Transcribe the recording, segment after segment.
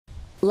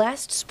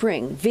Last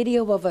spring,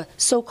 video of a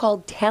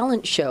so-called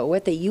talent show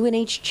at the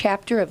UNH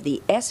chapter of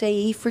the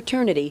SAE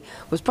fraternity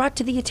was brought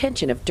to the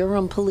attention of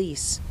Durham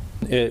police.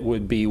 It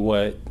would be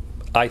what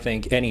I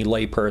think any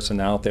layperson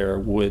out there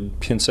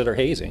would consider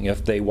hazing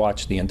if they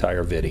watched the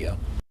entire video.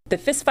 The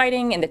fist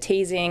fighting and the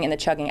tasing and the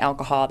chugging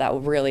alcohol, that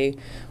really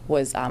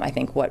was, I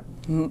think, what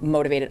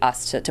motivated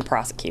us to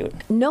prosecute.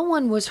 No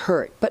one was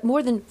hurt, but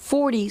more than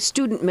 40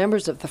 student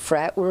members of the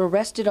frat were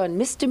arrested on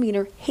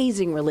misdemeanor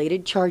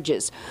hazing-related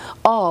charges.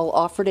 All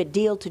offered a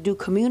deal to do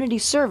community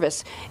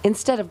service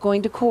instead of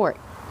going to court.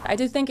 I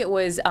do think it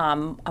was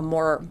a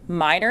more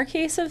minor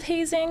case of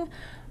hazing.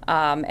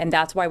 And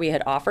that's why we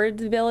had offered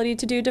the ability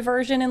to do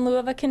diversion in lieu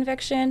of a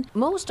conviction.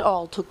 Most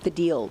all took the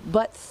deal,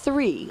 but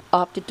 3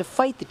 opted to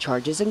fight the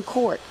charges in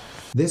court.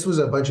 This was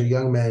a bunch of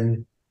young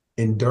men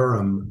in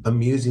Durham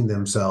amusing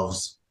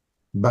themselves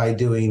by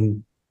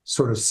doing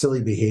sort of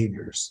silly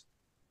behaviors.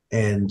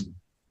 And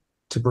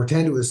to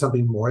pretend it was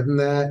something more than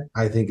that,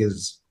 I think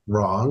is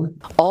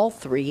wrong. All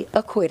 3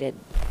 acquitted.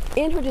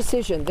 In her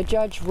decision, the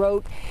judge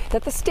wrote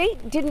that the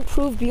state didn't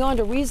prove beyond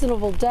a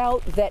reasonable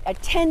doubt that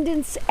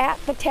attendance at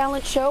the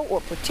talent show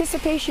or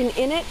participation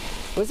in it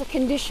was a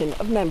condition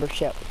of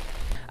membership.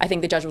 I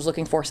think the judge was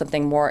looking for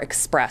something more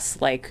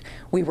express, like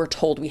we were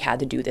told we had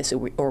to do this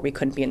or we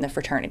couldn't be in the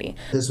fraternity.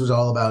 This was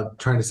all about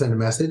trying to send a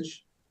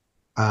message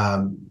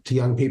to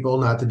young people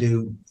not to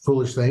do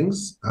foolish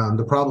things.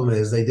 The problem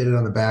is they did it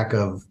on the back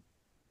of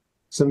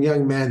some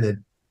young men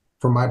that,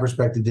 from my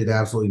perspective, did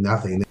absolutely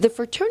nothing. The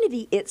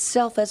fraternity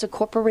itself as a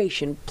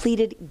corporation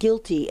pleaded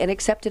guilty and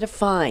accepted a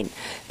fine.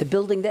 The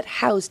building that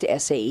housed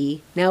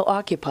SAE now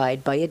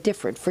occupied by a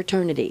different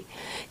fraternity.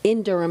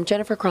 In Durham,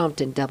 Jennifer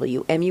Crompton,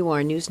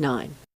 WMUR News 9.